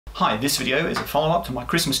Hi, this video is a follow-up to my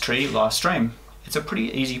Christmas tree live stream. It's a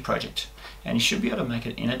pretty easy project, and you should be able to make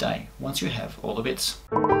it in a day once you have all the bits.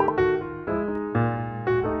 I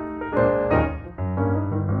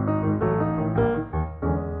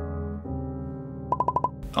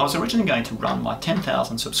was originally going to run my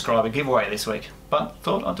 10,000 subscriber giveaway this week, but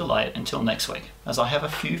thought I'd delay it until next week, as I have a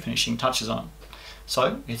few finishing touches on.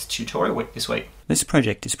 So it's tutorial week this week. This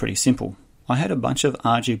project is pretty simple. I had a bunch of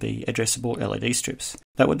RGB addressable LED strips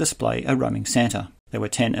that would display a roaming Santa. There were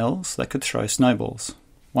 10 Ls that could throw snowballs.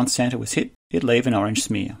 Once Santa was hit, it'd leave an orange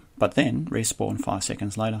smear, but then respawn 5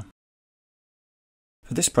 seconds later.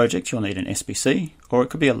 For this project you'll need an SBC, or it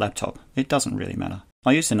could be a laptop, it doesn't really matter.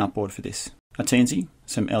 I used an UpBoard for this, a Teensy,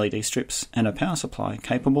 some LED strips, and a power supply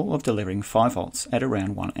capable of delivering 5 volts at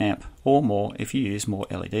around 1 amp, or more if you use more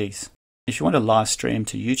LEDs. If you want to live stream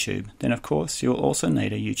to YouTube, then of course you'll also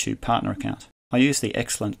need a YouTube partner account. I use the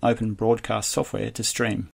excellent open broadcast software to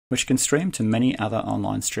stream, which can stream to many other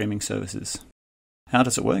online streaming services. How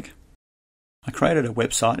does it work? I created a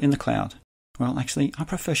website in the cloud. Well, actually, I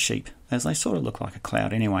prefer sheep, as they sort of look like a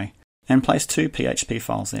cloud anyway, and placed 2 PHP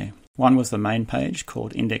files there. One was the main page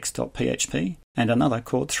called index.php, and another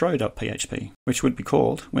called throw.php, which would be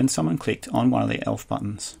called when someone clicked on one of the ELF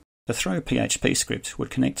buttons. The throw PHP script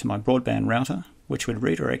would connect to my broadband router, which would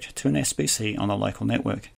redirect to an SBC on the local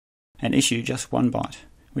network, and issue just 1 byte,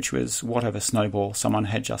 which was whatever snowball someone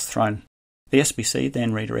had just thrown. The SBC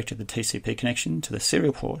then redirected the TCP connection to the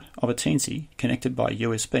serial port of a Teensy connected by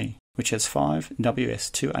USB, which has 5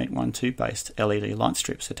 WS2812 based LED light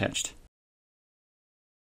strips attached.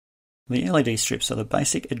 The LED strips are the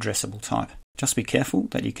basic addressable type. Just be careful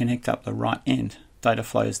that you connect up the right end. Data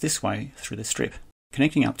flows this way through the strip.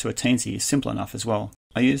 Connecting up to a Teensy is simple enough as well.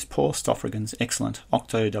 I use Paul Stoffrigan's excellent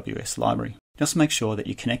OctoWS library. Just make sure that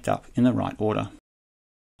you connect up in the right order.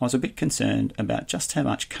 I was a bit concerned about just how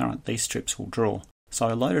much current these strips will draw, so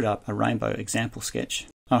I loaded up a rainbow example sketch.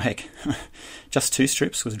 Oh heck, just 2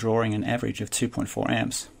 strips was drawing an average of 2.4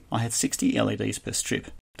 amps. I had 60 LEDs per strip.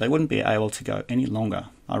 They wouldn't be able to go any longer,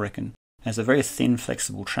 I reckon, as a very thin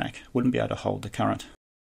flexible track wouldn't be able to hold the current.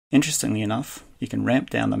 Interestingly enough, you can ramp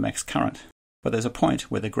down the max current, but there's a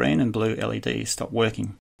point where the green and blue LEDs stop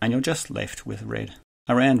working, and you're just left with red.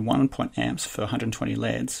 Around 1 amps for 120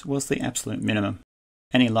 LEDs was the absolute minimum.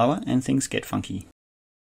 Any lower and things get funky.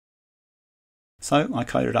 So I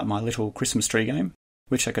coded up my little Christmas tree game,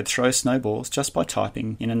 which I could throw snowballs just by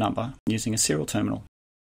typing in a number using a serial terminal.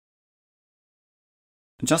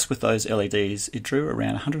 Just with those LEDs, it drew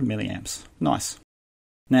around 100 milliamps. Nice.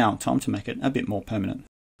 Now, time to make it a bit more permanent.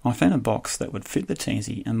 I found a box that would fit the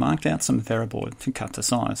Teensy and marked out some Veriboard to cut to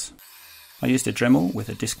size. I used a Dremel with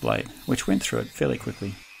a disc blade, which went through it fairly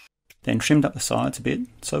quickly. Then trimmed up the sides a bit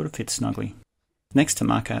so it would fit snugly. Next, to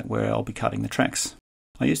mark out where I'll be cutting the tracks,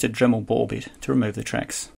 I used a Dremel ball bit to remove the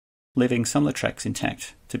tracks, leaving some of the tracks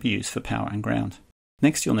intact to be used for power and ground.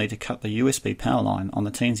 Next, you'll need to cut the USB power line on the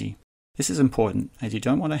Teensy. This is important as you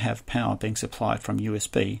don't want to have power being supplied from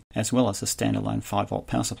USB as well as a standalone 5V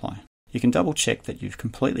power supply. You can double check that you've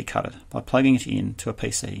completely cut it by plugging it in to a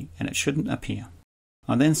PC and it shouldn't appear.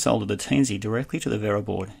 I then soldered the Teensy directly to the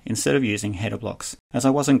Veriboard instead of using header blocks, as I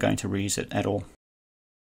wasn't going to reuse it at all.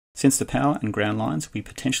 Since the power and ground lines will be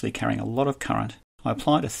potentially carrying a lot of current, I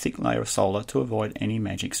applied a thick layer of solder to avoid any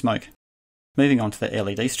magic smoke. Moving on to the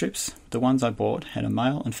LED strips, the ones I bought had a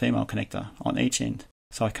male and female connector on each end,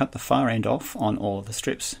 so I cut the far end off on all of the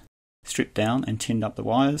strips, stripped down and tinned up the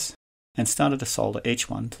wires, and started to solder each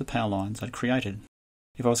one to the power lines I'd created.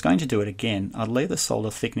 If I was going to do it again, I'd leave the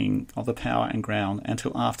solder thickening of the power and ground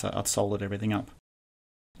until after I'd soldered everything up.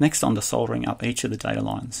 Next, on to soldering up each of the data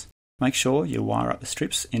lines. Make sure you wire up the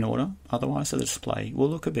strips in order, otherwise the display will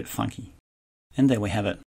look a bit funky. And there we have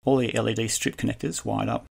it, all the LED strip connectors wired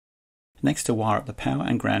up. Next, to wire up the power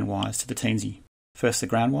and ground wires to the Teensy. First the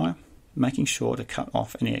ground wire, making sure to cut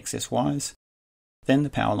off any excess wires, then the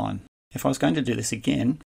power line. If I was going to do this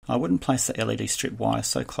again, I wouldn't place the LED strip wire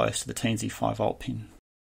so close to the Teensy 5V pin.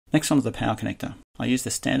 Next, onto the power connector. I used the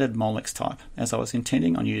standard Molex type, as I was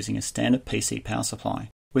intending on using a standard PC power supply,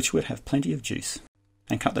 which would have plenty of juice,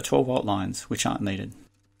 and cut the 12V lines, which aren't needed.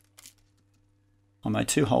 I made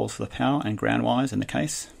 2 holes for the power and ground wires in the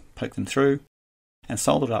case, poked them through, and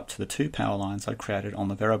soldered up to the 2 power lines I'd created on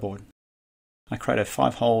the Veriboard. I created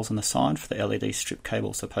 5 holes on the side for the LED strip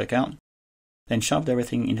cables to poke out, then shoved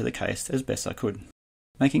everything into the case as best I could,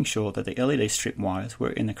 making sure that the LED strip wires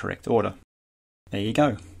were in the correct order. There you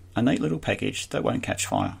go, a neat little package that won't catch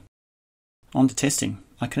fire. On to testing.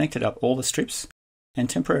 I connected up all the strips and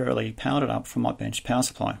temporarily powered it up from my bench power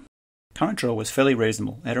supply. Current draw was fairly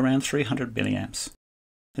reasonable at around 300 milliamps.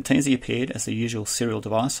 The Teensy appeared as the usual serial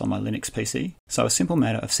device on my Linux PC, so a simple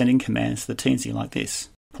matter of sending commands to the Teensy like this.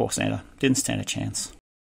 Poor Santa, didn't stand a chance.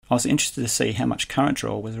 I was interested to see how much current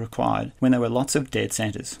draw was required when there were lots of dead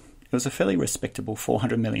Santas. It was a fairly respectable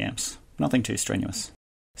 400 milliamps, nothing too strenuous.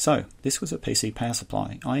 So, this was a PC power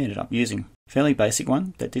supply I ended up using. Fairly basic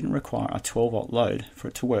one that didn't require a 12-volt load for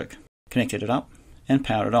it to work. Connected it up and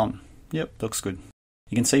powered it on. Yep, looks good.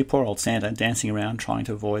 You can see poor old Santa dancing around trying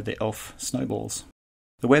to avoid the elf snowballs.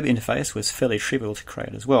 The web interface was fairly trivial to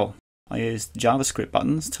create as well. I used JavaScript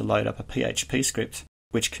buttons to load up a PHP script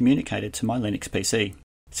which communicated to my Linux PC.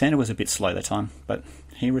 Santa was a bit slow that time, but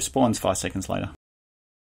he respawns 5 seconds later.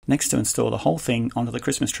 Next, to install the whole thing onto the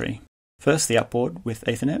Christmas tree. First, the UpBoard with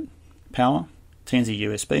Ethernet, power, Teensy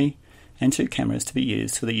USB, and 2 cameras to be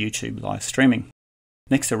used for the YouTube live streaming.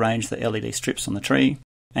 Next, arrange the LED strips on the tree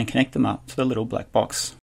and connect them up to the little black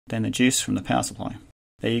box. Then the juice from the power supply.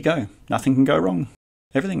 There you go, nothing can go wrong.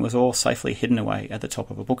 Everything was all safely hidden away at the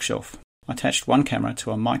top of a bookshelf. I attached one camera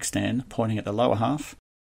to a mic stand pointing at the lower half,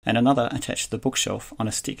 and another attached to the bookshelf on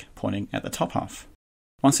a stick pointing at the top half.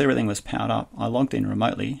 Once everything was powered up, I logged in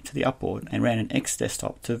remotely to the UpBoard and ran an X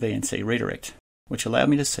desktop to VNC redirect, which allowed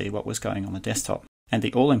me to see what was going on the desktop, and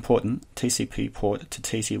the all-important TCP port to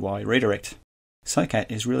TCY redirect.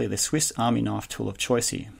 SOCAT is really the Swiss Army knife tool of choice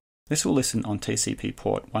here. This will listen on TCP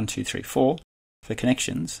port 1234 for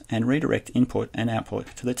connections and redirect input and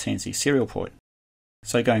output to the Teensy serial port.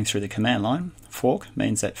 So going through the command line, fork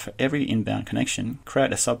means that for every inbound connection,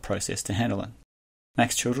 create a sub-process to handle it.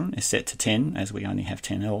 Max children is set to 10 as we only have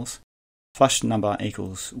 10 Ls. Flush number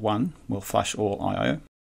equals 1 will flush all I/O.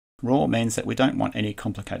 Raw means that we don't want any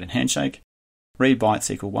complicated handshake. Read bytes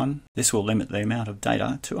equal 1. This will limit the amount of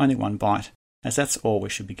data to only 1 byte, as that's all we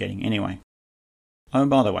should be getting anyway. Oh,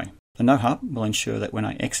 by the way, the no-hup will ensure that when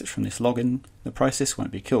I exit from this login, the process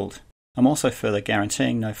won't be killed. I'm also further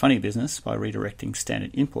guaranteeing no funny business by redirecting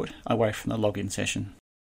standard input away from the login session.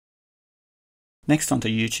 Next, onto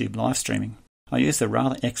YouTube live streaming. I use the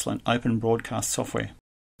rather excellent Open Broadcast software.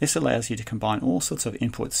 This allows you to combine all sorts of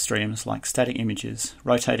input streams like static images,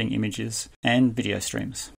 rotating images, and video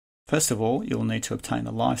streams. First of all, you'll need to obtain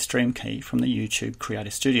the live stream key from the YouTube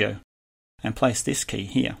Creator Studio and place this key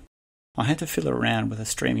here. I had to fiddle around with a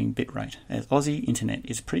streaming bitrate as Aussie internet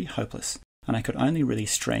is pretty hopeless and I could only really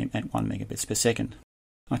stream at 1 megabits per second.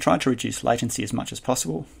 I tried to reduce latency as much as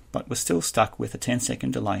possible, but was still stuck with a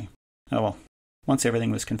 10-second delay. Oh well, once everything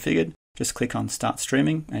was configured, just click on Start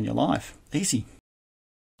Streaming and you're live. Easy.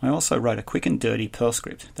 I also wrote a quick and dirty Perl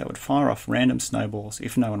script that would fire off random snowballs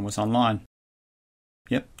if no one was online.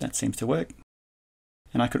 Yep, that seems to work.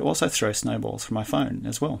 And I could also throw snowballs from my phone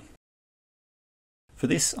as well. For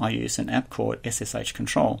this, I used an app called SSH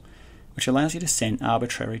Control, which allows you to send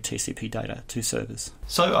arbitrary TCP data to servers.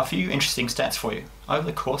 So, a few interesting stats for you. Over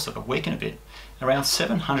the course of a week and a bit, around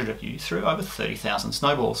 700 of you threw over 30,000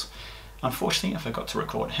 snowballs. Unfortunately, I forgot to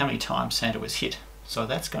record how many times Santa was hit, so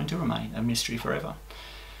that's going to remain a mystery forever.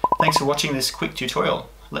 Thanks for watching this quick tutorial.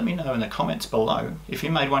 Let me know in the comments below if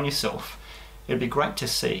you made one yourself. It'd be great to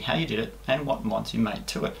see how you did it and what mods you made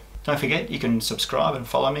to it. Don't forget, you can subscribe and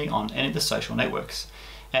follow me on any of the social networks.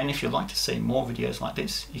 And if you'd like to see more videos like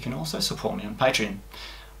this, you can also support me on Patreon.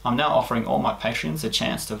 I'm now offering all my Patreons a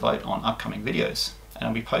chance to vote on upcoming videos, and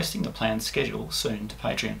I'll be posting the planned schedule soon to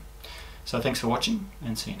Patreon. So thanks for watching,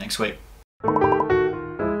 and see you next week.